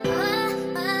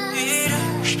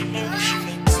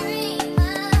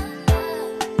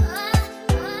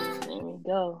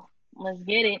Let's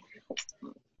get it.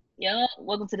 Yo,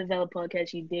 welcome to the Develop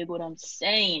Podcast. You dig what I'm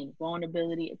saying?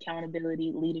 Vulnerability,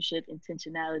 accountability, leadership,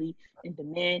 intentionality, and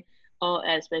demand, all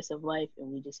aspects of life,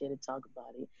 and we just here to talk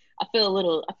about it. I feel a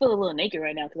little naked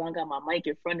right now because I don't got my mic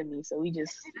in front of me, so we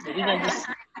gonna just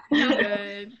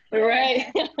good. right.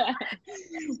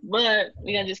 But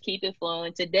we gonna just keep it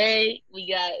flowing. Today we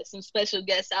got some special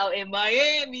guests out in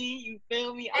Miami. You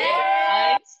feel me?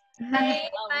 Hey,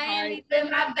 Miami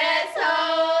been my best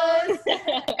host.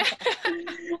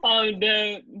 I'm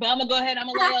done. But I'm gonna go ahead. I'm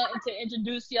gonna let y'all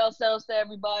introduce yourselves to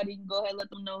everybody. Go ahead, let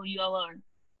them know who y'all are.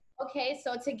 Okay,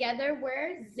 so together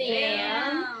we're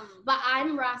Zam. But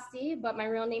I'm Rosti, but my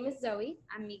real name is Zoe.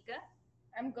 I'm Mika.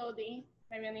 I'm Goldie.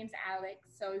 My real name's Alex.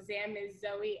 So Zam is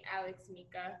Zoe, Alex,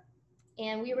 Mika.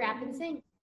 And we rap and sing.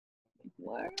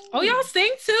 What? Oh, y'all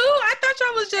sing too? I thought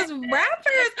y'all was just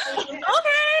rappers. Okay.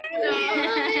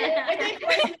 I think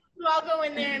we'll all go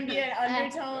in there and be an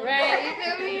undertone. Right, you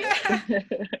feel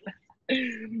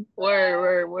me?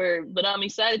 Word. But I'm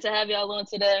excited to have y'all on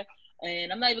today.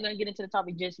 And I'm not even going to get into the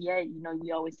topic just yet. You know,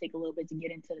 we always take a little bit to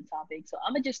get into the topic. So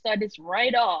I'm going to just start this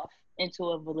right off into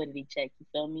a validity check. You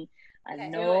feel me? I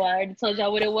know I already told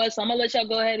y'all what it was. So I'm going to let y'all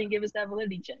go ahead and give us that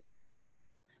validity check.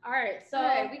 All right, so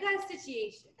we got a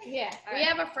situation. Yeah, we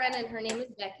have a friend and her name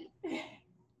is Becky.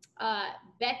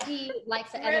 Becky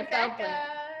likes an NFL player.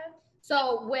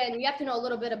 So when you have to know a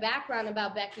little bit of background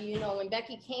about Becky, you know, when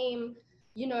Becky came,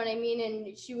 you know what I mean,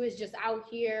 and she was just out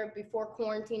here before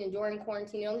quarantine and during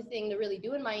quarantine. The only thing to really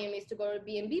do in Miami is to go to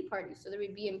B&B parties. So there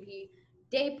would be B&B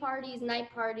day parties, night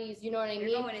parties, you know what I mean?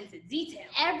 You're going into detail.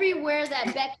 Everywhere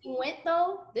that Becky went,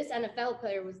 though, this NFL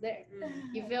player was there.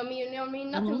 Mm-hmm. You feel me? You know what I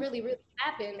mean? Nothing really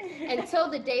happened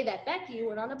until the day that Becky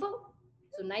went on a boat.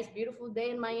 So nice, beautiful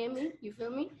day in Miami. You feel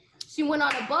me? She went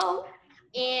on a boat,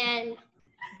 and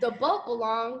the boat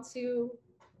belonged to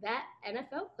that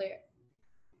NFL player.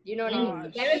 You know what I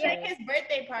mean? It was like his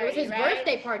birthday party. It was his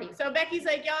birthday party. So Becky's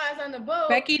like, y'all, I was on the boat.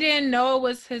 Becky didn't know it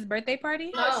was his birthday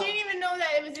party? No, she didn't even know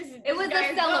that it was just. It was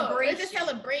a celebration. It was a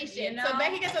celebration. You know? So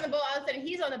Becky gets on the boat. All of a sudden,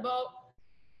 he's on the boat,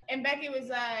 and Becky was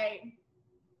like,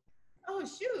 "Oh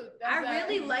shoot, I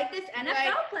really like this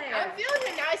NFL player. I'm feeling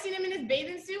him now. I seen him in his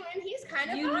bathing suit, and he's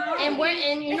kind of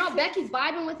and you know, Becky's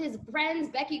vibing with his friends.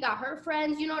 Becky got her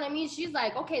friends. You know what I mean? She's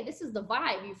like, okay, this is the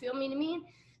vibe. You feel me? What I mean?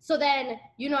 So then,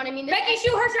 you know what I mean? Becky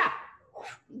shoot her shot.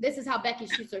 This is how Becky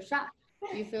shoots her shot.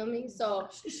 You feel me? So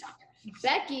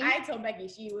Becky. I told Becky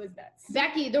she was nuts.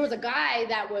 Becky, there was a guy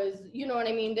that was, you know what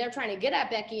I mean? They're trying to get at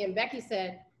Becky, and Becky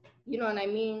said, you know what I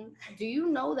mean? Do you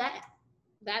know that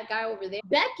guy over there?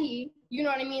 Becky, you know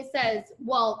what I mean, says,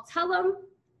 well, tell him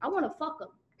I want to fuck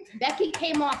him. Becky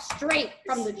came off straight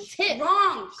from the tip.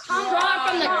 Strong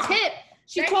from the tip.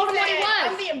 She Becky told him what it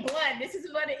was. I'm being blunt. This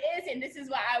is what it is, and this is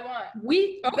what I want.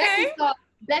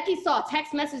 Becky saw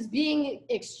text messages being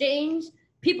exchanged.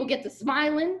 People get to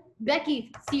smiling.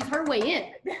 Becky sees her way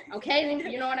in. Okay,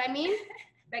 you know what I mean?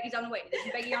 Becky's on the way. This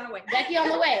is Becky on the way. Becky on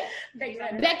the way.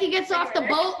 Becky gets off the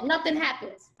boat. Nothing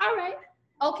happens. All right.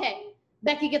 Okay.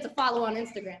 Becky gets a follow on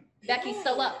Instagram. Becky's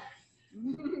still up.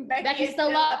 Becky's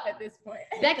still up at this point.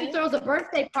 Becky throws a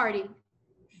birthday party.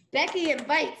 Becky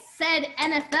invites said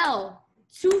NFL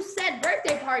to said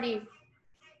birthday party.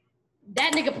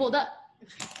 That nigga pulled up.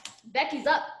 Becky's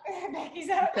up. Becky's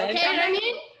up. Okay, you know what I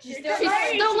mean? She's still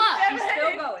up. She's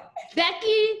still going.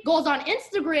 Becky goes on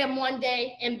Instagram one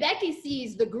day, and Becky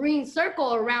sees the green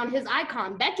circle around his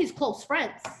icon. Becky's close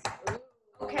friends.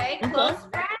 Okay, close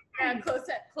friends. Yeah, close.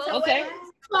 Okay.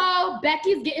 So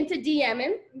Becky's getting to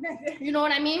DMing. You know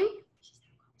what I mean?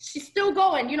 She's still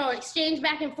going, you know, exchange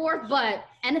back and forth, but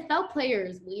NFL player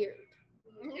is weird.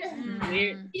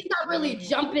 Weird. He's not really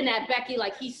jumping at Becky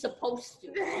like he's supposed to.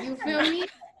 You feel me?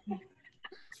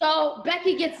 So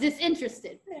Becky gets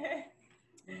disinterested.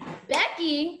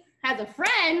 Becky has a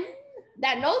friend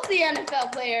that knows the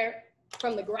NFL player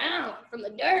from the ground, from the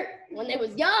dirt, when they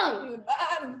was young.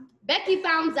 Becky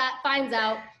finds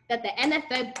out that the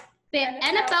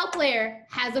NFL player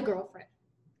has a girlfriend.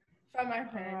 From my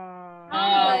friend.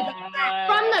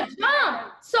 From the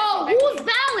jump. So who's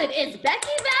valid? Is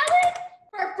Becky valid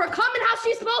for coming how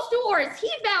she's supposed to, or is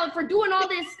he valid for doing all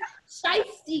this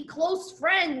shiesty close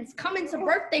friends coming to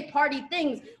birthday party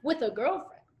things with a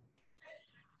girlfriend?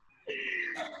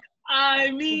 I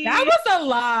mean, that was a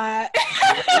lot.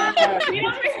 You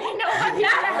don't really know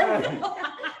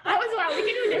that was one. We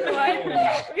can do a different one.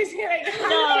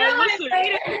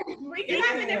 We can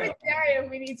have a different scenario if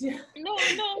we need to. No.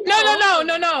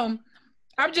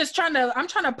 I'm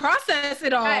trying to process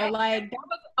it all. Right. Like, that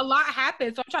was a lot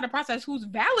happened, so I'm trying to process who's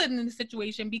valid in the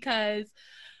situation, because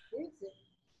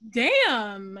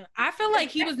Damn. I feel like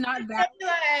he was not that.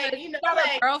 Like, He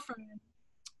had a girlfriend.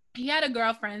 He had a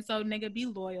girlfriend, so nigga, be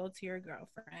loyal to your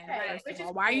girlfriend. Right, First of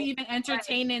all, why are you even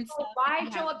entertaining stuff? Why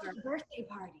show up to the birthday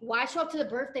party? Why show up to the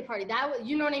birthday party? That was,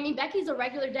 you know what I mean? Becky's a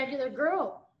regular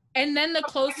girl. And then the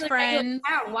close friends.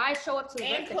 Why show up to the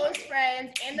and birthday close party?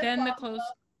 friends and the close.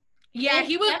 Yeah,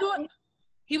 he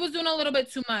was doing a little bit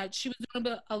too much. She was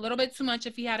doing a little bit too much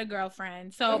if he had a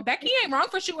girlfriend. So Becky ain't wrong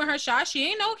for shooting her shot. She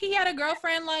ain't know he had a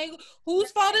girlfriend. Like,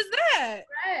 whose fault is that?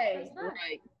 Right.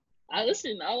 I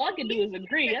listen. All I can do is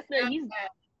agree. I feel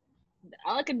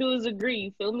all I can do is agree.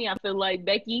 You feel me? I feel like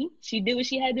Becky, she did what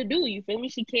she had to do. You feel me?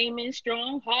 She came in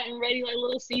strong, hot and ready, like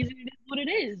Little Caesar. It is what it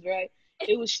is, right?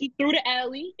 She threw the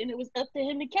alley, and it was up to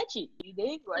him to catch it. You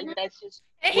dig? Like that's just.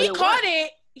 And he caught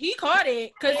it. He caught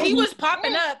it because he was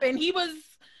popping up, and he was.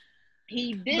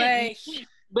 He did,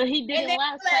 but he didn't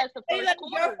last past the first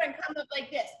quarter. Girlfriend come up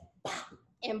like this,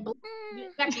 and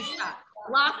Becky shot.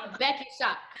 Block Becky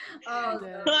shot. Oh,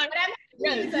 but I'm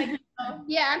happy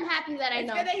I'm happy that I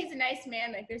know. It's good that he's a nice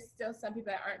man. Like, there's still some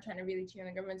people that aren't trying to really cheat on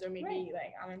their girlfriends, or maybe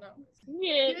like I don't know.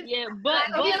 Yeah, but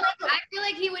I feel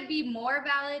like he would be more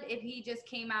valid if he just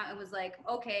came out and was like,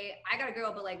 okay, I got a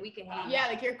girl, but like we can hang. Yeah,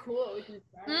 like you're cool. We can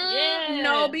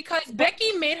No, because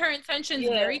Becky made her intentions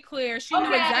very clear. She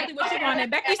knew exactly what she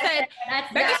wanted. Becky said,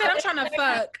 I'm trying to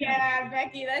fuck. Yeah,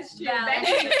 Becky, that's true.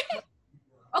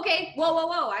 Okay, whoa,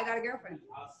 I got a girlfriend.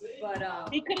 But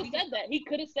he could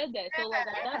have said that. So like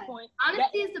at that point,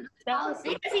 honesty is the best policy.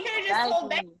 Because he could have just told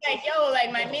Becky like, yo,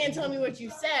 like my man told me what you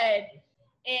said,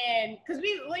 and because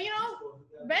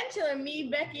Ben chilling, me,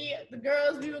 Becky, the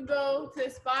girls, we would go to the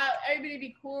spot, everybody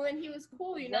be cool, and he was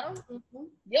cool, you know.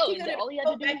 Yo, all he had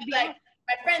to do was be like,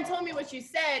 my friend told me what you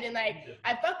said, and like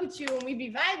I fuck with you, and we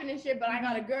be vibing and shit, but I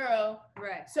got a girl,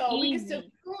 right? So we can still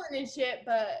be cool and shit,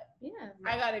 but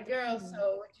I got a girl,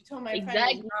 so what you told my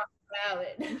friend is not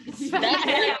valid.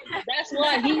 That's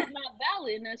why he's not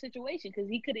valid in that situation, because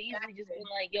he could have easily just been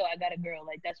like, yo, I got a girl,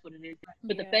 like that's what it is.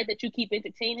 But the fact that you keep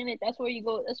entertaining it, that's where you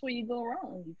go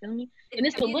wrong. You feel me? And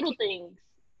it's the little things.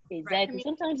 Exactly. Right.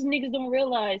 Sometimes niggas don't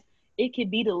realize it could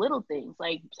be the little things,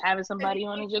 like having somebody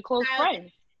on as your close friend.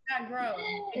 Not grow.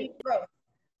 It's growth.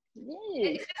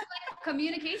 Yeah. It's just like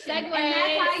communication. And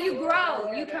that's how you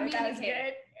grow. You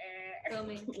communicate. Feel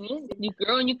me? You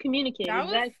grow and you communicate. That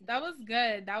was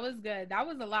good. That was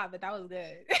a lot, but that was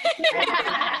good.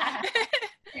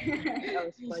 That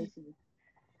was spicy.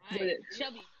 But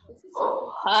chubby.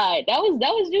 Hi. That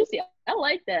was juicy. I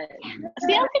like that.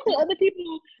 See, I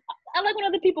like when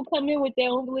other people come in with their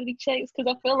own validity checks,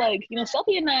 because I feel like,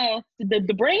 Shelby and I, the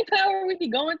brain power we be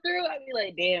going through, I be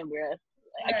like, damn, bro,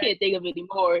 I can't think of it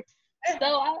anymore.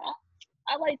 So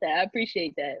I like that. I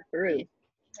appreciate that, for real.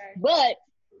 But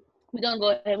we're going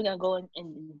to go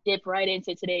and dip right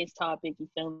into today's topic, you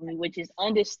feel me, which is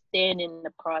understanding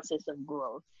the process of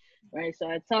growth, right? So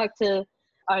I talked to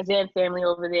our Zen family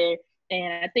over there,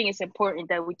 and I think it's important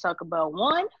that we talk about,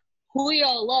 one, who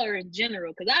y'all are in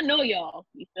general, because I know y'all,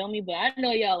 you feel me? But I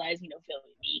know y'all as, feel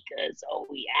me, because,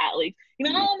 we Alex.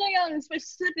 I don't know y'all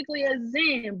specifically as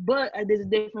Zen, but there's a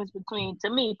difference between, to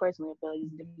me personally, I feel like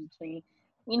there's a difference between,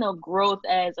 growth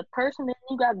as a person, and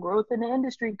you got growth in the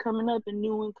industry coming up and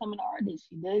new incoming artists,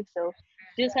 you dig? So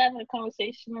just having a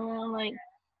conversation around, like,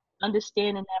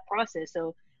 understanding that process.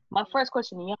 So my first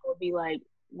question to y'all would be, like,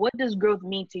 what does growth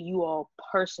mean to you all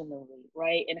personally,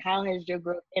 right? And how has your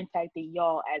growth impacted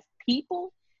y'all as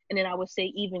people? And then I would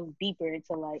say even deeper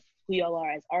into like who y'all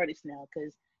are as artists now,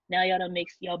 because now y'all done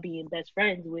makes y'all being best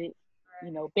friends with,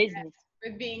 business.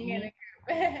 With being in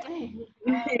a group.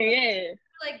 Yeah.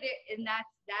 Like, and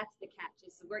that's the catch.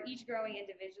 Is we're each growing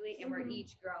individually, and we're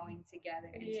each growing together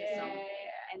into something,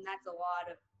 and that's a lot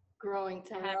of growing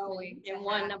to happen in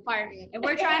one apartment. And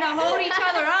we're trying to hold each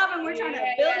other up, and we're trying to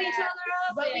build each other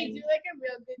up. But we do like a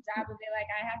real good job of it. Like,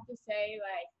 I have to say,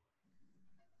 like,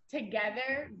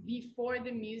 together before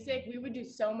the music, we would do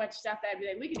so much stuff that I'd be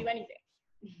like, we could do anything.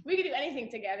 We could do anything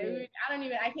together. I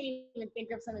can't even think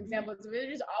of some examples. There would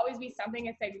just always be something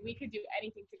that's like, we could do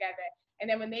anything together. And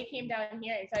then when they came down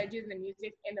here and started doing the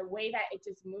music, and the way that it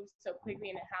just moves so quickly,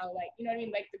 and how, like, you know what I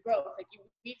mean? Like, the growth, like,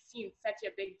 we've seen such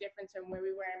a big difference from where we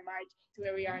were in March to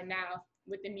where we are now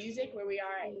with the music, where we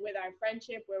are with our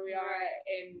friendship, where we are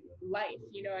in life,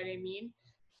 you know what I mean?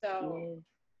 So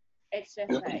it's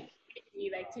just like,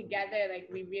 together, like,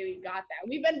 we really got that.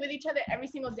 We've been with each other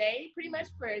every single day, pretty much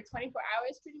for 24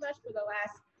 hours, pretty much for the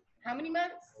last, how many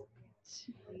months?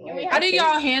 How do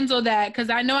y'all handle that? Because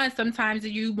I know sometimes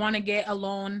you want to get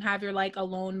alone, have your like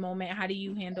alone moment. How do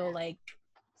you handle like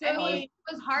So it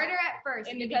was harder at first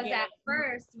In the because beginning. at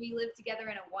first we lived together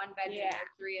in a one bedroom, Yeah. the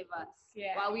three of us,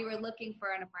 Yeah. while we were looking for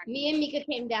an apartment. Me and Mika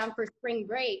came down for spring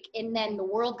break, and then the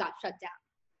world got shut down.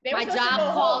 They were My supposed to job go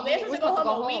called home. They me. were supposed to go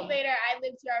home a week later. I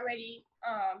lived here already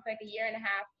for like a year and a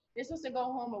half. They're supposed to go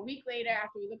home a week later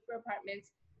after we looked for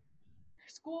apartments.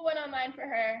 School went online for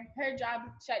her. Her job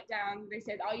shut down. They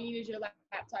said all you need is your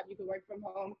laptop. You can work from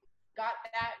home. Got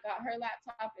that. Got her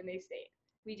laptop, and they stayed.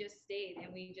 We just stayed and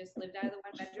we just lived out of the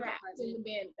one bedroom Trapped in the apartment.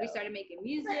 band. We started making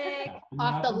music.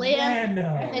 Off the lamp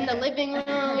in the living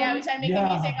room. Yeah, we started making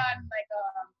music on like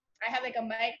I had like a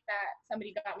mic that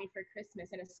somebody got me for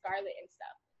Christmas and a Scarlett and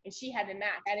stuff. And she had a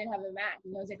Mac. I didn't have a Mac.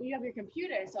 And I was like, well, you have your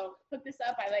computer. So hook this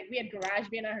up. We had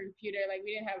GarageBand on her computer. Like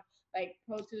we didn't have like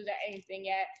Pro Tools or anything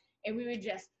yet. And we would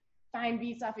just find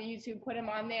beats off of YouTube, put them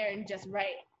on there and just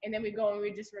write. And then we'd go and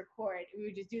we'd just record. And we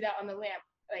would just do that on the lamp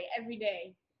like every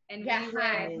day. And Get we were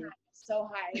high, so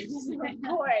high. And just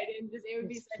record. And just, it would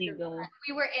be such a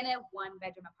we were in a one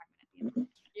bedroom apartment at the end.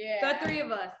 yeah. The three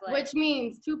of us. Like, Which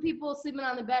means 2 people sleeping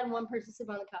on the bed and 1 person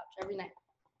sleeping on the couch every night.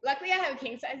 Luckily, I have a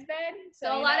king size bed.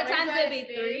 So a lot of times there'd be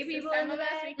 3 people in the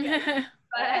bed.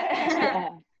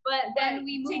 But then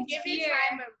we moved here,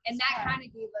 and that kind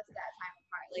of gave us that time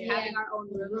apart, like having our own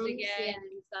rooms again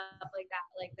and stuff like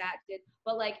that did.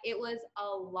 But like it was a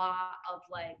lot of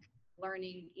like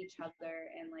learning each other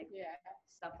and like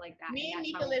stuff like that. Me and that's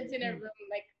Mika how lived in a room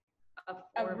like a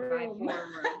a 4x4 room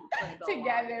room for the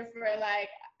together for like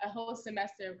a whole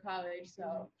semester of college.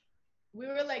 So we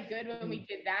were like good when we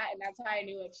did that, and that's why I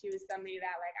knew like she was somebody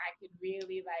that like I could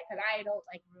really like, because I don't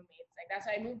like roommates. Like that's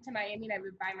why I moved to Miami and I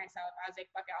lived by myself. I was like,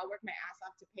 fuck it, I'll work my ass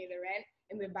off to pay the rent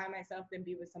and live by myself than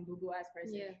be with some boo boo ass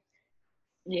person.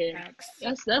 Yeah,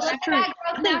 that's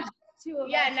true.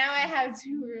 Yeah, now I have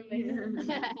 2 roommates.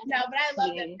 No, but I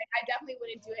love them. Like, I definitely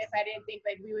wouldn't do it if I didn't think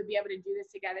like we would be able to do this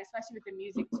together, especially with the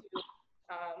music too.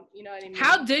 You know what I mean?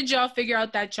 How did y'all figure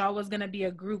out that y'all was gonna be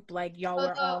a group? Like y'all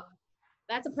were all.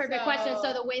 That's a perfect question.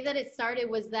 So the way that it started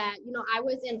was that, you know, I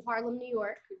was in Harlem, New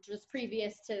York, just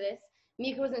previous to this.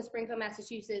 Mika was in Springfield,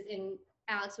 Massachusetts, and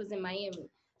Alex was in Miami.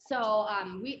 So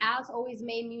Alex always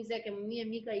made music, and me and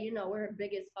Mika, you know, we're her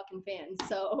biggest fucking fans.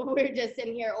 So we're just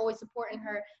sitting here always supporting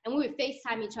her, and we would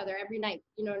FaceTime each other every night.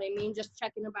 You know what I mean? Just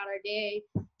checking about our day,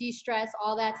 de-stress,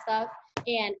 all that stuff.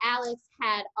 And Alex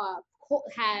had a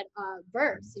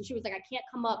verse, and she was like, I can't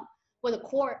come up with a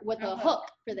hook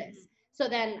for this. So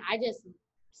then I just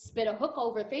spit a hook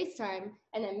over FaceTime,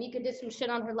 and then Mika did some shit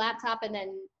on her laptop, and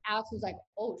then Alex was like,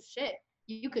 oh shit,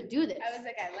 you could do this. I was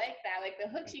like, I like that. Like the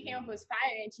hook she came up with was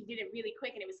fire, and she did it really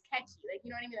quick, and it was catchy. Like,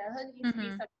 you know what I mean? The hook needs to be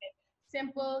something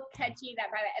simple, catchy,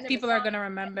 that by the end of People the are song, gonna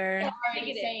remember.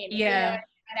 already saying it. Yeah. You know?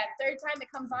 And that third time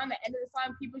it comes on, the end of the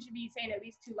song, people should be saying at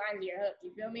least 2 lines of your hook.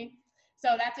 You feel me?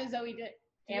 So that's what Zoe did.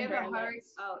 Amber Alert.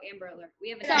 Oh, Amber Alert.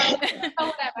 We have a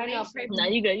whatever. I know. No,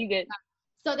 you good. You good.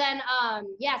 So then,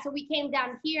 so we came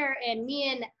down here, and me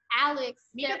and Alex.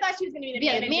 Mika thought she was gonna be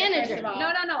the manager. First of all.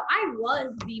 No. I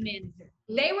was the manager.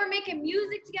 They were making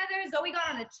music together. Zoe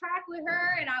got on a track with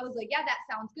her, and I was like, yeah, that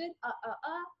sounds good.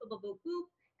 Boop, boop, boop, boop.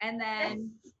 And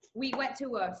then we went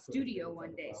to a studio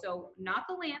one day. So not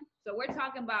the lamp. So we're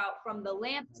talking about from the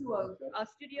lamp to a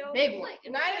studio. Big one.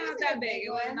 Not that big.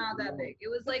 It was not that big. It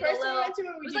was like a First little. one we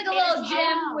It was did like a little Kansas.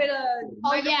 gym with a.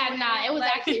 Oh yeah, nah, it was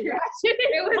like, actually.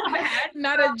 It was bad.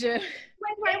 Not a gym. It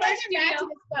wasn't matching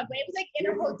the stuff, but it was like in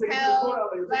a hotel.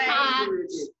 Hot.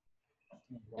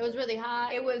 Like, It was really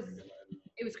hot. It was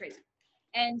crazy.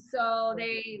 And so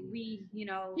we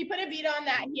he put a beat on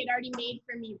that he had already made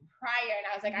for me prior, and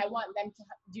I was like, I want them to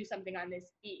do something on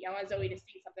this beat. I want Zoe to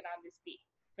sing something on this beat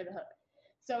for the hook.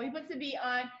 So he puts the beat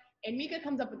on, and Mika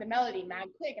comes up with the melody, mad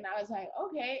quick, and I was like,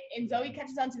 okay. And Zoe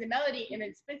catches on to the melody, and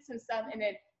then spits some stuff, and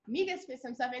then Mika spits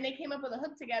some stuff, and they came up with a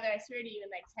hook together, I swear to you, in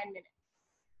like 10 minutes.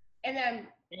 And then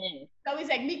Zoe's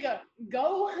like, Mika,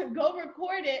 go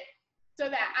record it so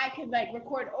that I could like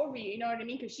record over you, you know what I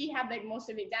mean? Because she had like most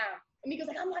of it down. And Mika's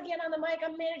like, I'm not getting on the mic,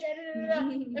 I'm manager,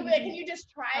 And we're like, can you just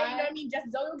try it? You know what I mean?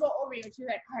 Just Zoe will go over you. And she was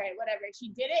like, all right, whatever. And she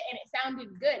did it, and it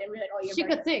sounded good. And we're like, oh, you're She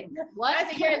could sing. What? I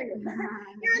was like, you're in the group.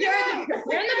 You're in the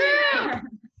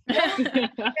group.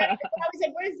 I was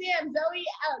like, where's Sam? Zoe,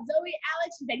 Alex.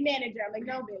 She's like, manager. I'm like,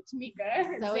 no, bitch, Mika.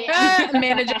 Zoe,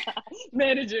 Manager.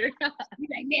 Manager. He's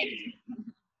like, manager.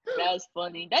 That's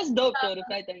funny. That's dope though. The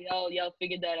fact that y'all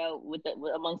figured that out with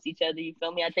amongst each other. You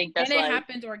feel me? I think that's and it like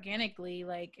happened organically.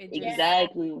 Like it just,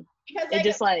 exactly. Because it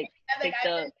just like I've picked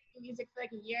been up. making music for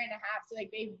like a year and a half, so like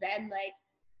they've been like,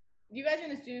 you guys are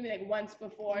in the studio like once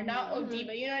before, not OD,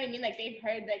 but you know what I mean. Like they've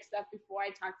heard like stuff before I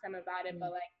talked to them about it,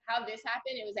 but like how this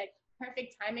happened, it was like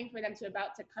perfect timing for them to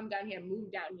about to come down here,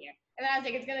 move down here. And then I was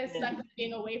like, it's gonna suck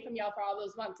being away from y'all for all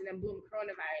those months, and then boom,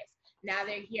 coronavirus. Now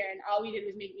they're here, and all we did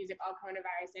was make music, all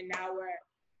coronavirus, and now we're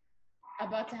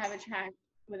about to have a track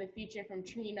with a feature from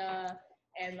Trina,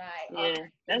 and like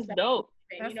that's dope.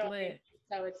 That's lit.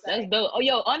 So it's that's dope. Oh,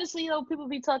 yo, honestly, people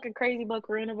be talking crazy about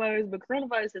coronavirus, but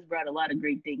coronavirus has brought a lot of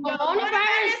great things.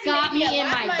 Coronavirus got me in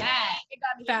my bag. It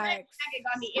got me in my bag. It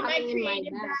got me in my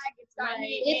creative bag. It's got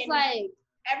me in. It's like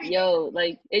everything. Yo,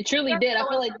 like it truly did. I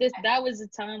feel like that was a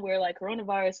time where like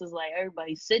coronavirus was like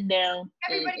everybody sit down.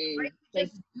 Everybody and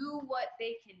just do what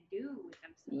they can do with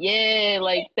themselves. Yeah,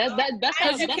 like that's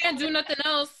because you can't do nothing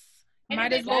else.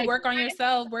 Might as well work on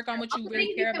yourself, work on what you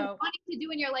really care about. Wanting to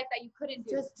do in your life that you couldn't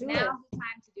do. Just do Now's the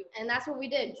time to do it. And that's what we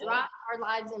did. Drop our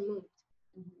lives and moved.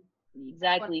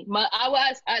 Exactly.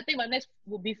 I think my next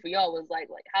will be for y'all was like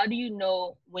how do you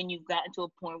know when you've gotten to a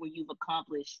point where you've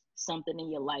accomplished something in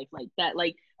your life like that,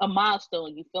 like a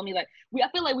milestone? You feel me? Like I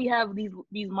feel like we have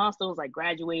these milestones like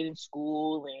graduating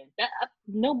school and that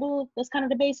that's kind of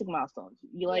the basic milestones.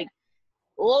 You like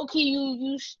low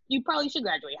key you probably should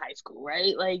graduate high school,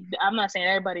 right? Like I'm not saying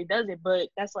everybody does it, but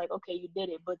that's like okay, you did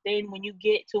it. But then when you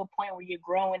get to a point where you're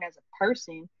growing as a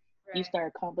person, you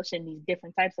start accomplishing these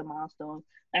different types of milestones.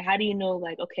 Like, how do you know,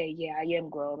 like, okay, yeah, I am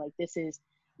growing. Like, this is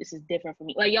different for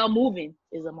me. Like, y'all moving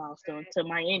is a milestone to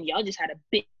Miami. Y'all just had a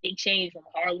big change from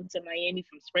Harlem to Miami,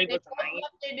 from Springfield to Miami.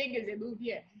 They niggas that moved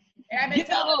here. And I've been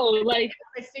telling them like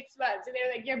for 6 months, and they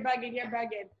were like, "You're bugging."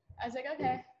 I was like,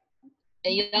 okay.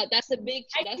 And that's a big.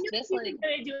 That's like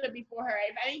gonna do it before her.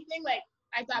 If anything, like.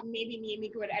 I thought maybe me and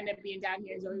Mika would end up being down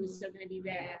here. Zoe was still gonna be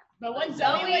there. But once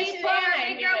Zoe put her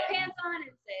big girl pants on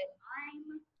and said,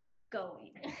 "I'm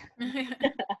going."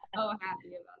 Oh, happy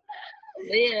about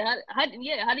that.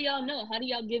 Yeah, how do y'all know? How do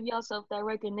y'all give yourself that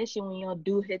recognition when y'all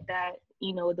do hit that,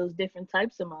 those different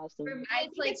types of milestones? I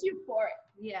think it's euphoric.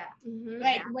 Yeah. Mm-hmm.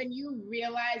 Like when you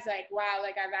realize like, wow,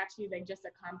 like I've actually like just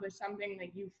accomplished something,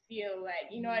 like you feel like,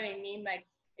 you know what I mean? Like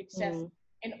it's just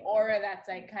an aura that's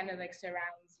like kind of like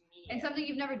surrounds me. And something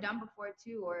you've never done before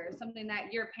too, or something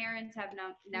that your parents have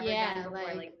never done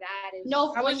before. Like that is.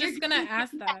 No, I was just gonna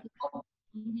ask that.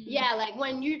 Yeah, like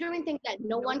when you're doing things that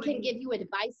no one can give you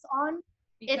advice on,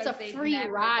 it's a free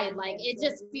ride. Like it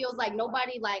just feels like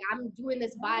nobody, like I'm doing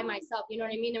this by myself. You know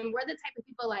what I mean? And we're the type of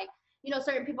people like,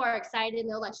 certain people are excited and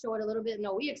they'll like show it a little bit.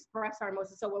 No, we express our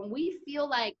emotions. So when we feel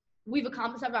like we've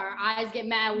accomplished something, our eyes get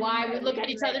mad. Why? We look at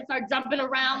each other, start jumping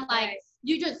around. Like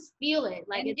you just feel it.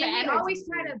 Like and we always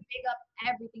try to big up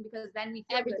everything because then we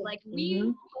feel good. Like we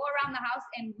go around the house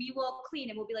and we will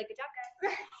clean and we'll be like, "Good job,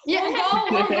 guys." Yeah.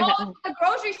 We'll go to the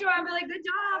grocery store and be like, "Good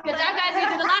job." Good job, guys. We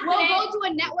did a lot We'll today. go to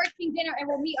a networking dinner and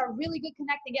we'll meet a really good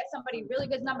connect and get somebody really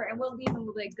good number and we'll leave and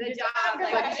we'll be like, "Good job." Like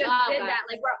we just did that.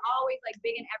 Like we're always like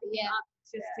bigging everything up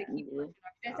just to keep working.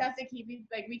 That's how to keep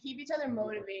we keep each other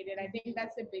motivated. I think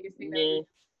that's the biggest thing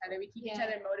that we keep each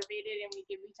other motivated and we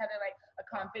give each other like a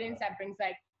confidence that brings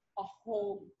like a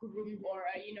whole group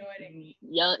aura, you know what I mean?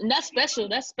 Yeah, and that's special.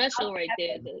 That's special right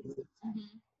there.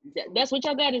 That's what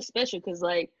y'all got is special because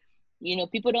like,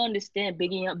 people don't understand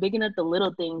bigging up the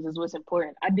little things is what's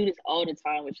important. I do this all the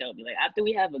time with Shelby. Like after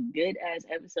we have a good ass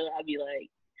episode, I'll be like,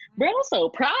 bro, I'm so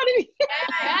proud of you.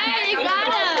 Right, you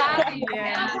gotta.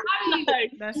 Yeah. I'm proud of you.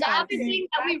 That's The how other thing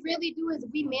that we really do is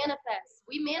we manifest.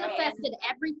 We manifested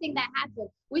everything that happened.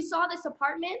 We saw this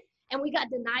apartment and we got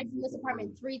denied from this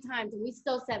apartment 3 times and we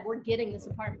still said we're getting this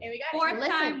apartment. And we got 4th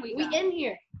time we in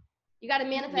here. You gotta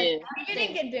manifest. Yeah. We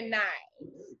didn't get denied.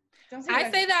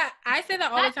 I say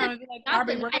that all the time. I'd be like,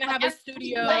 Aubrey, we're gonna have a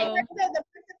studio. Like the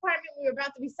first apartment, we were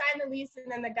about to sign the lease,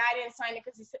 and then the guy didn't sign it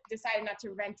because he decided not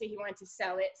to rent it. He wanted to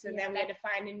sell it, so then we had to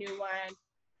find a new one.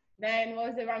 Then what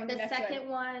was it wrong with the second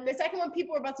one? The second one,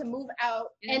 people were about to move out,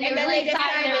 and then they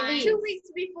decided 2 weeks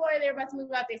before they were about to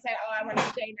move out, they said, "Oh, I want to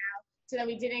stay now." So then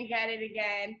we didn't get it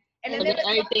again. And then there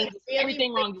was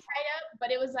everything wrong.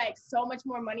 But it was like so much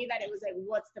more money that it was like,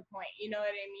 what's the point? You know what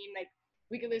I mean? Like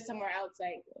we could live somewhere else,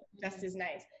 like just as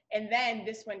nice. And then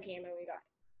this one came and we got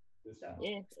it. So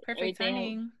yeah, perfect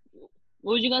timing.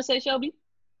 What was you gonna say, Shelby?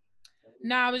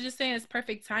 No, I was just saying it's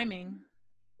perfect timing.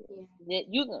 Yeah,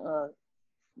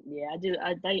 I do.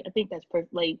 I think that's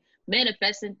perfect. Like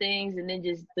manifesting things and then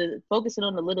just focusing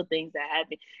on the little things that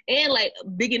happen and like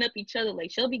bigging up each other.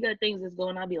 Like Shelby got things that's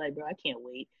going on. I'll be like, bro, I can't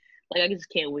wait. Like I just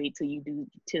can't wait till you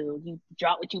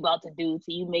drop what you about to do,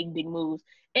 till you make big moves.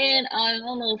 And I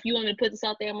don't know if you want me to put this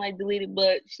out there, I might delete it,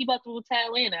 but she about to move to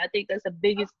Atlanta. I think that's the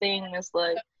biggest thing. That's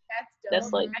like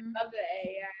that's like I love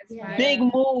it. Yeah, big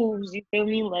moves. You feel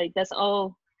me? Like that's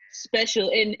all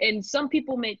special. And some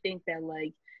people may think that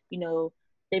like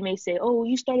they may say, "Oh,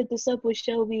 you started this up with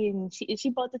Shelby, and she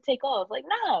about to take off." Like,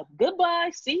 nah,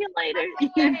 goodbye, see you later.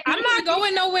 I'm not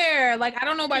going nowhere. Like, I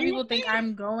don't know why people think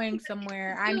I'm going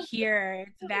somewhere. I'm here.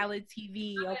 It's valid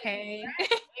TV, okay?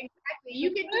 Exactly.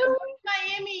 You can do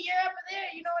Miami, you're over there.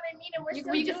 You know what I mean? And we're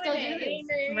still doing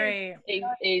it. Right.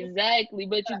 Exactly.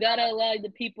 But you gotta allow the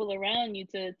people around you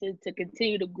to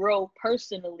continue to grow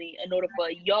personally in order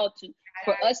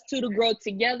for us two to grow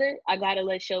together. I gotta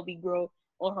let Shelby grow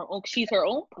on her own. She's her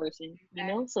own person, you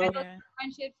know. So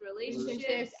friendships,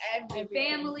 relationships,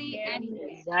 family,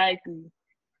 anything. Exactly.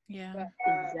 Yeah.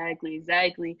 Exactly.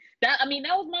 That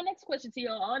was my next question to you.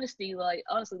 Honestly,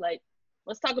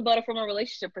 let's talk about it from a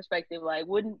relationship perspective. Like,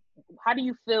 how do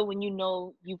you feel when you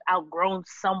know you've outgrown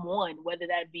someone, whether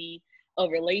that be a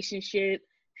relationship,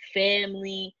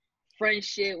 family,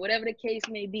 friendship, whatever the case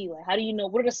may be? Like, how do you know?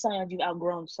 What are the signs you've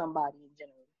outgrown somebody in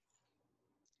general?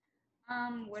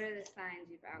 What are the signs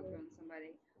you've outgrown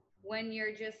somebody? When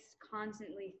you're just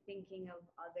constantly thinking of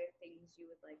other things you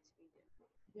would like to be doing.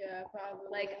 Yeah, probably.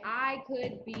 Like, I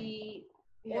could be,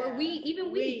 or we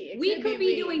could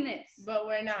be doing this, but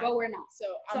we're not. So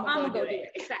I'm gonna go do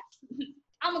it. Exactly.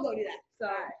 I'm gonna go do that.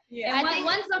 So yeah, and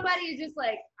when somebody is just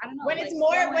like, I don't know, when it's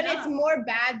more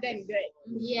bad than good.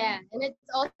 Yeah, and it's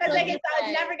also like it's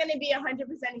never gonna be 100%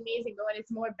 amazing, but when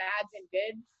it's more bad than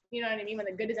good, you know what I mean? When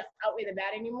the good doesn't outweigh the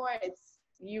bad anymore,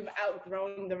 you've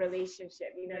outgrown the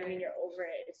relationship. You know what I mean? You're over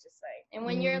it. It's just like. And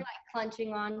when you're like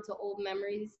clenching on to old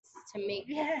memories to make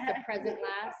the present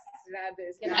last,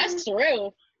 that's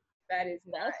real. That's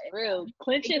real.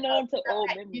 Clenching on to old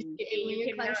memories. When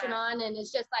you're clenching on, and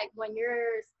it's just like when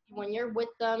you're with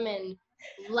them and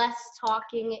less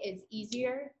talking is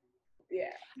easier.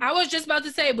 Yeah. I was just about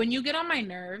to say, when you get on my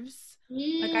nerves.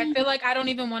 Like, I feel like I don't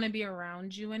even want to be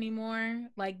around you anymore.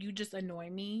 Like, you just annoy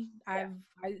me.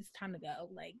 It's time to go.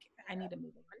 Like, I need to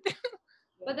move on.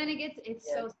 But then it's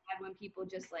so sad when people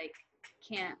just like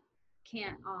can't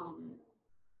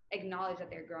acknowledge that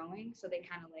they're growing, so they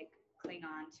kind of like cling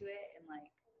on to it and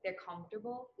like they're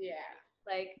comfortable. Yeah.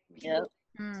 Like.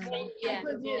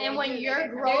 And when your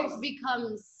growth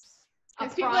becomes a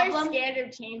people problem, are scared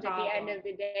of change at the end of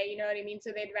the day. You know what I mean?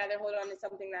 So they'd rather hold on to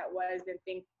something that was than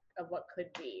think of what could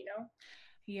be, you know?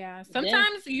 Yeah.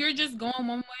 Sometimes you're just going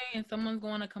one way and someone's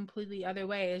going a completely other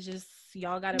way. It's just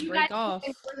y'all gotta break off.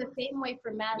 The same way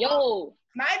for mad.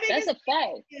 My biggest that's a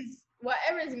fact. Is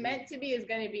whatever is meant to be is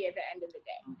gonna be at the end of the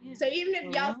day. Yeah. So even if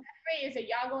y'all separate, so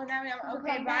y'all going that way, I'm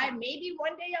okay, bye. Maybe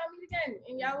one day y'all meet again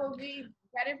and y'all will be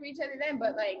better for each other then.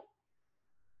 But like,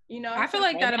 you know, I feel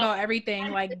like that about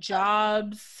everything, like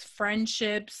jobs,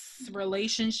 friendships,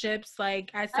 relationships.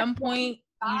 Like, at some point,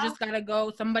 you just gotta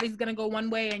go. Somebody's gonna go one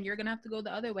way, and you're gonna have to go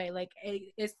the other way. Like,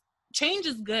 change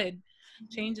is good.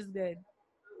 Change is good.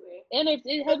 And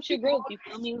it helps your growth. You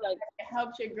feel me? Like, it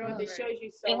helps your growth. It shows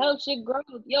you so. It helps your growth.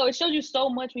 Yo, it shows you so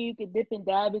much when you could dip and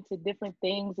dab into different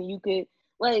things, and you could,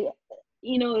 like,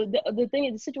 you know,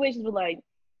 the situations with like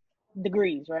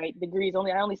degrees, right? Degrees.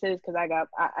 I only say this because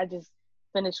I just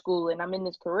finished school and I'm in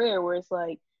this career where it's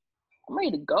like I'm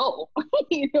ready to go.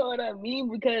 You know what I mean?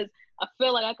 Because I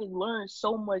feel like I could learn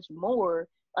so much more.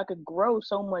 I could grow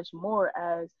so much more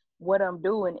as what I'm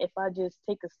doing if I just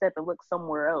take a step and look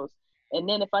somewhere else. And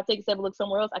then if I take a step and look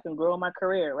somewhere else, I can grow in my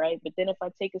career, right? But then if I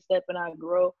take a step and I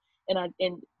grow and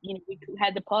you know, we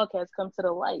had the podcast come to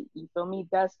the light. You feel me?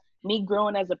 That's me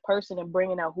growing as a person and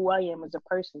bringing out who I am as a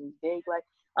person. You dig? Like,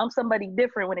 I'm somebody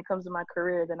different when it comes to my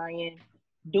career than I am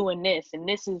doing this. And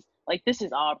this is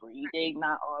Aubrey. You dig?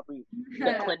 Not Aubrey, the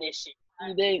clinician.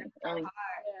 You dig? Yeah,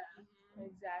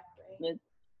 exactly.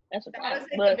 That's a that was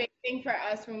like the big thing for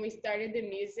us when we started the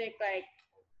music, like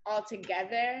all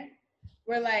together.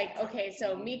 We're like, okay,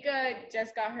 so Mika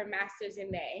just got her master's in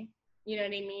May. You know what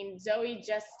I mean? Zoe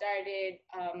just started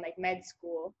like med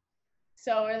school.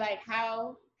 So we're like,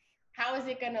 how is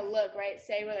it gonna look, right?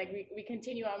 Say we're like, we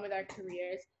continue on with our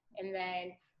careers, and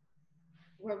then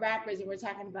we're rappers and we're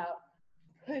talking about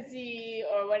pussy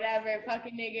or whatever,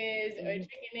 fucking niggas or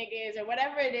chicken niggas or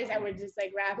whatever it is that we're just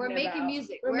like rapping We're making about.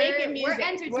 music. We're making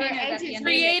music. We're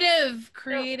entertainers.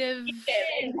 Creative.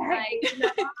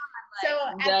 So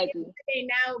at the end of the day,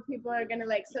 now people are gonna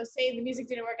like. So say the music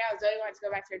didn't work out, Zoe wanted to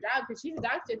go back to her job because she's a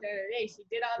doctor. At the end of the day, she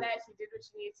did all that. She did what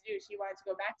she needed to do. She wanted to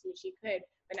go back to it. She could,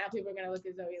 but now people are gonna look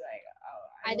at Zoe like, oh.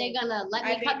 Are they gonna let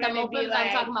me cut them open? Like,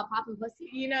 I'm talking about popping pussy.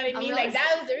 You know what I mean? Like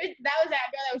that was that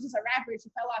girl that was just a rapper. She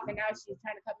fell off, and now she's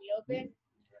trying to cut me open.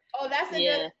 Oh, that's the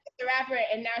girl that's the rapper,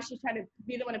 and now she's trying to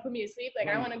be the one to put me to sleep. Like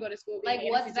I want to go to school. Like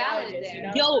what's valid there? You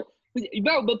know? Yo.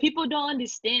 Bro, but people don't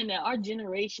understand that our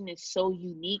generation is so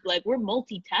unique. Like, we're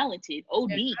multi-talented.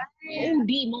 OD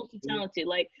multi-talented.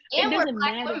 Like, and it doesn't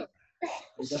matter.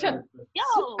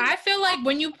 Yo, I feel like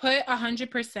when you put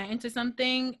 100% into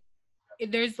something,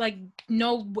 there's like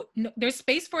no, there's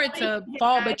space for it to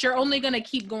fall, but you're only gonna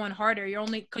keep going harder. You're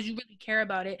only because you really care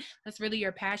about it. That's really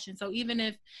your passion. So even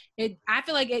if I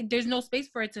feel like there's no space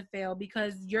for it to fail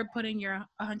because you're putting your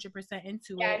 100%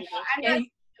 into it.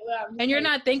 And you're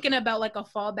not thinking about like a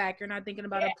fallback. You're not thinking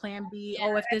about a plan B.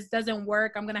 Oh, if this doesn't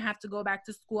work, I'm gonna have to go back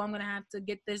to school. I'm gonna have to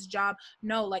get this job.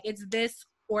 No, like it's this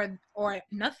or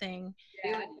nothing.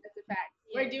 Yeah, that's a fact.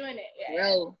 We're doing it. Yeah.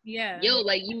 bro. Yeah. Yo,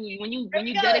 like when you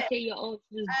dedicate your all to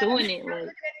just doing it, like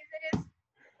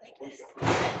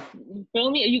you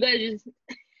feel me? You gotta just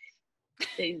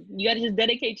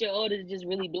dedicate your all to just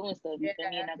really doing stuff. You feel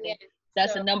me? And I think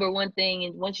that's the number one thing.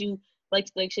 And once you like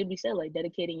should be said, like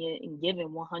dedicating it and giving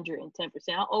 110%.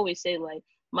 I always say like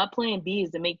my plan B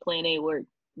is to make plan A work.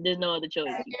 There's no other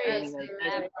choice. You feel me? Like,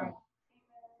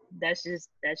 that's just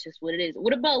what it is.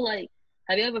 What about like?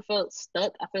 Have you ever felt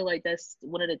stuck? I feel like that's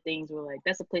one of the things where like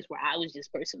that's a place where I was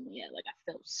just personally at. Like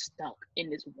I felt stuck in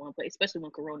this one place, especially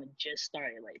when Corona just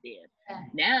started. Like damn,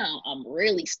 now I'm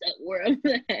really stuck where I'm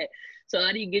at. So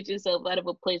how do you get yourself out of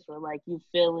a place where like you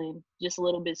feeling just a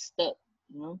little bit stuck?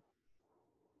 You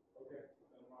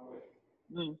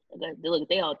know? Look,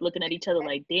 they all looking at each other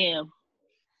like damn.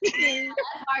 That's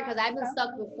hard because I've been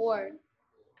stuck before.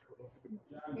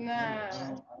 Nah.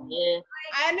 Yeah.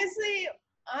 Honestly,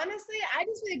 I just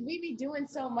feel like we be doing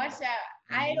so much that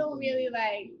I don't really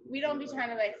like. We don't be trying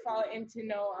to like fall into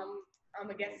I'm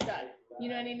gonna get stuck. You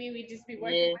know what I mean? We just be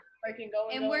working,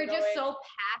 going. And we're just so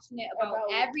passionate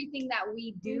about everything that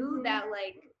we do that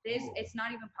like this, it's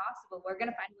not even possible. We're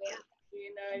gonna find a way out.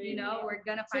 You know, we're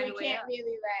gonna find a way out. So we can't really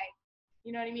like,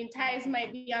 you know what I mean? Tires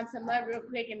might be on some level real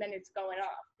quick and then it's going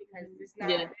off because it's not.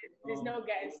 There's no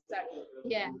getting stuck.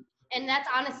 Yeah. And that's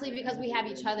honestly because we have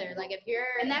each other. Like if you're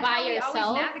by how yourself, we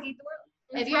always navigate the world.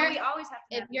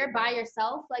 If you're by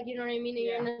yourself, like you know what I mean, and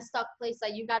you're in a stuck place,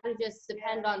 like you got to just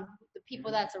depend on the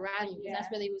people that's around you. That's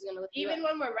really who's gonna lift you up. Even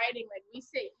when we're writing, like we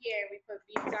sit here, we put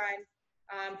beats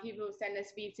on. People send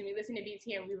us beats and we listen to beats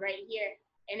here and we write here.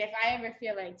 And if I ever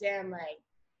feel like, damn, like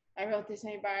I wrote this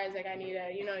many bars, like I need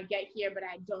to, get here, but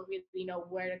I don't really know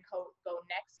where to go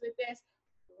next with this.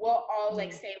 We'll all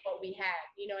like say what we have,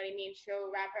 you know what I mean?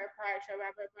 She'll rap her part,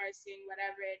 sing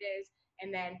whatever it is,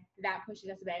 and then that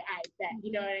pushes us to be like, I bet,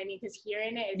 you know what I mean? Because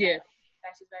hearing it is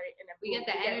that's just very. And we get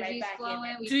the energy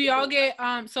flowing. Do y'all get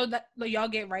so that y'all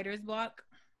get writer's block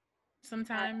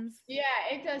sometimes? Yeah,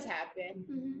 it does happen.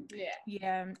 Mm-hmm.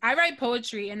 Yeah, I write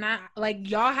poetry, and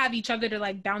y'all have each other to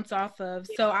like bounce off of.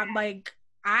 So I'm like.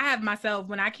 I have myself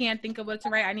when I can't think of what to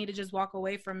write, I need to just walk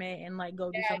away from it and like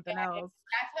go do something else.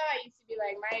 That's how I used to be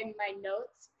like my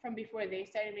notes from before they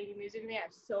started making music with me. I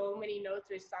have so many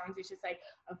notes with songs. It's just like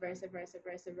a verse,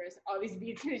 all these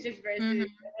beats and it's just verses and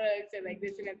hooks and like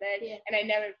this and that. And I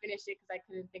never finished it because I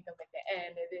couldn't think of like the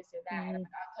end or this or that. And I'm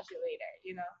like, I'll touch it later,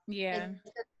 Yeah.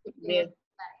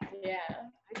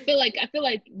 I feel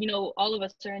like all of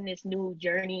us are in this new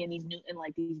journey and these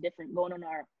different going on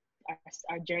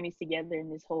our journeys together in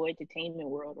this whole entertainment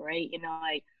world, right?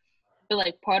 I feel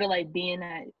like part of like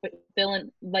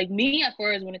feeling like me at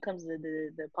first when it comes to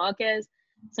the podcast,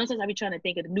 sometimes I be trying to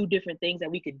think of new different things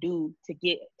that we could do to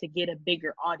get a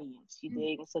bigger audience, you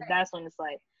dig? And so that's when it's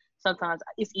like sometimes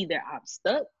it's either I'm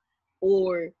stuck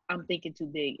or I'm thinking too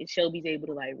big, and Shelby's able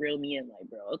to like reel me in, like,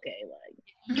 bro, okay, like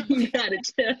you gotta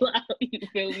chill out, you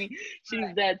feel me?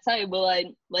 She's that type, but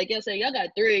like I said, y'all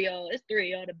got three of y'all. It's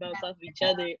three of y'all to bounce off of each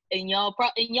other, and y'all,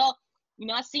 I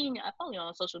follow y'all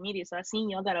on social media, so I seen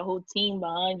y'all got a whole team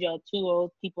behind y'all, two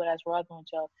old people that's rocking with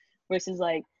y'all, versus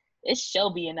like it's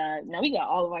Shelby and I. Now we got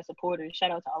all of our supporters.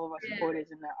 Shout out to all of our supporters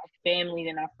and our families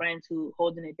and our friends who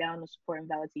holding it down to supporting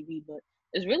Valid TV, but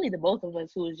it's really the both of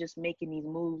us who is just making these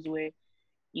moves where,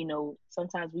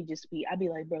 sometimes I be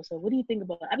like, bro, so what do you think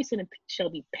about, I be sending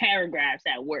Shelby paragraphs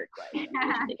at work, like what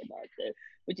you think about this?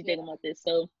 What you think about this?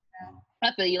 So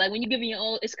I feel you, like when you're giving your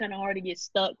all, it's kind of hard to get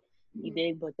stuck, you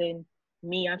dig, but then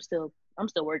me, I'm still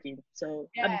working, so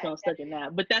I'm just feeling stuck in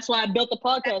that. But that's why I built the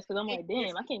podcast, because I'm like,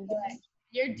 damn, I can't do it.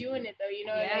 You're doing it though, you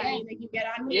know what I mean? Like you get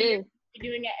on here, you're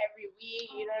doing it every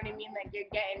week, you know what I mean? Like you're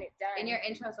getting it done. And your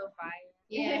intro's so fire.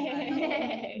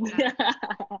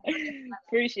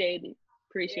 Appreciate it.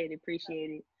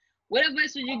 What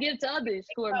advice would you give to others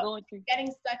who are going through?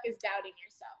 Getting stuck is doubting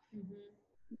yourself.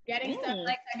 Getting stuck,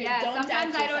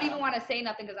 sometimes I don't even want to say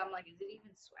nothing because I'm like, is it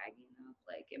even swaggy enough?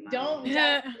 Like, don't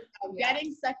doubt yourself.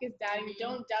 Getting stuck is doubting.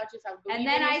 Don't doubt yourself. And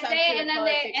then I say it, and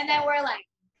then we're like,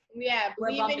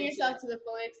 believe in yourself to the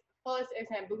fullest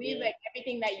extent. Believe like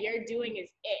everything that you're doing is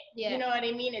it. You know what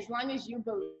I mean? As long as you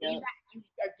believe that you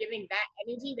are giving that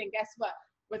energy, then guess what?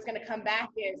 what's gonna come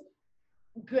back is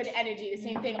good energy. The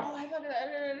same thing. Oh, I love it.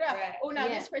 Right. Oh, now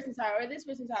this person saw it, or this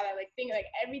person saw that. Like, think like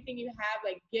everything you have,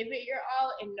 like give it your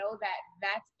all, and know that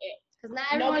that's it. Because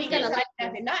not everyone's gonna like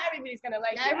you. Not everybody's gonna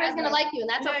like you. Not everyone's gonna like you, and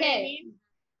that's okay. I mean?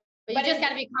 But you just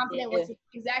gotta be confident with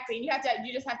exactly. You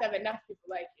just have to have enough people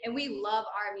like you. And we love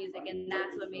our music, and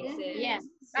that's what makes it. Yeah.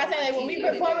 That's like when we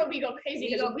perform it, we go crazy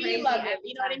because we love it.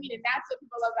 You know what I mean? And that's what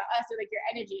people love about us. So like your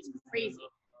energy is crazy.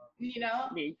 You know?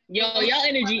 Yo, y'all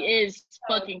energy is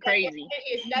fucking crazy.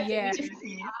 It is nothing. Yeah. We just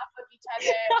off of each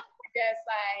other. Just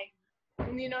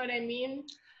like, you know what I mean?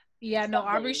 Yeah, no,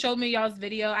 Aubrey showed me y'all's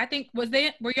video. I think were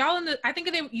y'all in the I think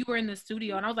you were in the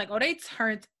studio, and I was like, oh, they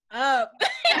turned up.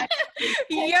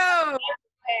 Yo.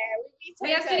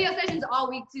 We have studio sessions all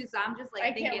week too, so I'm just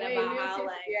like thinking about how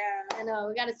I know,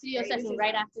 we got a studio session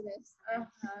right after this.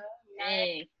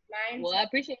 Hey. Well, I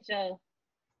appreciate y'all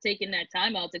taking that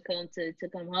time out to come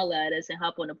holla at us and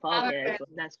hop on the podcast. So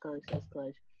that's clutch.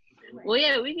 Well,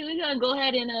 yeah, we gonna go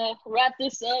ahead and wrap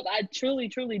this up. I truly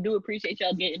do appreciate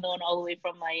y'all getting on all the way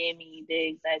from Miami.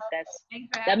 Diggs.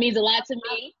 That means a lot to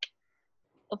me,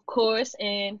 of course,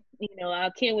 and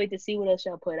I can't wait to see what else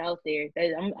y'all put out there.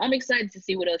 I'm excited to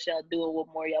see what else y'all do and what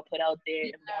more y'all put out there.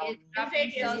 Music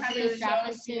is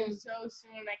coming so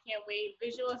soon. I can't wait.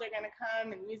 Visuals are gonna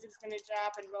come and music's gonna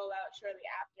drop and roll out shortly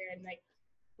after, and like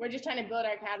we're just trying to build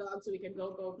our catalog so we can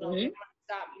go. Mm-hmm. We don't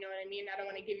stop. You know what I mean? I don't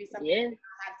want to give you something. Yeah. And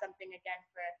I'll have something again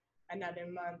for another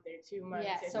month or 2 months.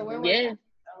 Yeah.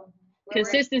 So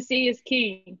consistency is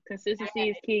key. Consistency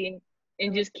is key.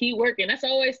 And just keep working. That's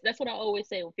what I always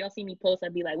say. If y'all see me post,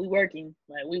 I'd be like, we working.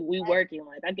 Like we working.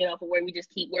 Like I get off of work, we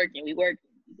just keep working. We working.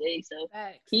 So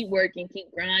keep working, keep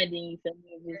grinding, you feel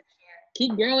me? Just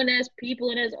keep growing as people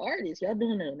and as artists. Y'all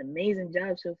doing an amazing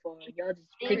job so far. Y'all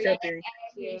just picked up there. I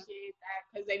appreciate that.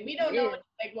 Because like we don't know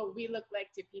like what we look like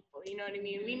to people. You know what I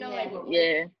mean? We know like what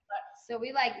we so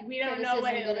we don't know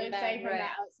what it looks like from the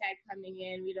outside coming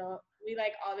in. We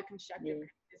like all the constructive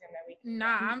criticism that we can.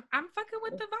 Nah, I'm fucking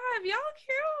with the vibe. Y'all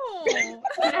cute.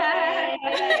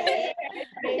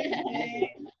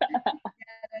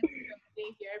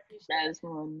 Thank you. I appreciate that.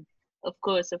 One. Of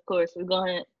course. We're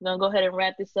gonna go ahead and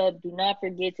wrap this up. Do not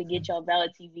forget to get y'all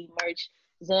Valid TV merch.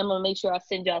 So I'm gonna make sure I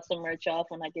send y'all some merch off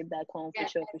when I get back home for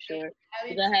sure.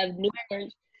 We're gonna have new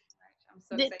merch. I'm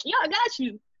so excited. I got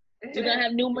you. We're gonna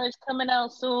have new merch coming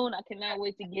out soon. I cannot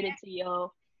wait to get it to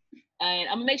y'all. And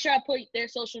I'm gonna make sure I put their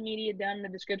social media down in the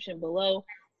description below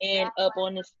and up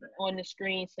on the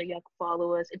screen so y'all can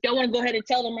follow us. If y'all want to go ahead and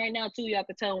tell them right now too, y'all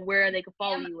can tell them where they can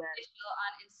follow you at.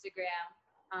 On Instagram,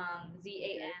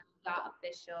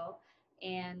 ZAM.official.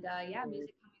 And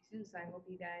music coming soon, so I hope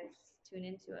you guys tune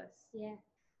into us. Yeah.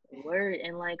 Word.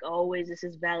 And like always, this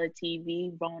is Valid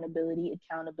TV, vulnerability,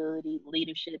 accountability,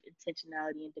 leadership,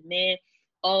 intentionality, and demand.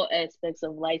 All aspects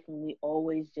of life, and we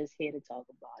always just here to talk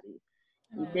about it.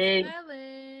 You dig?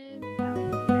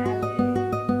 Valid.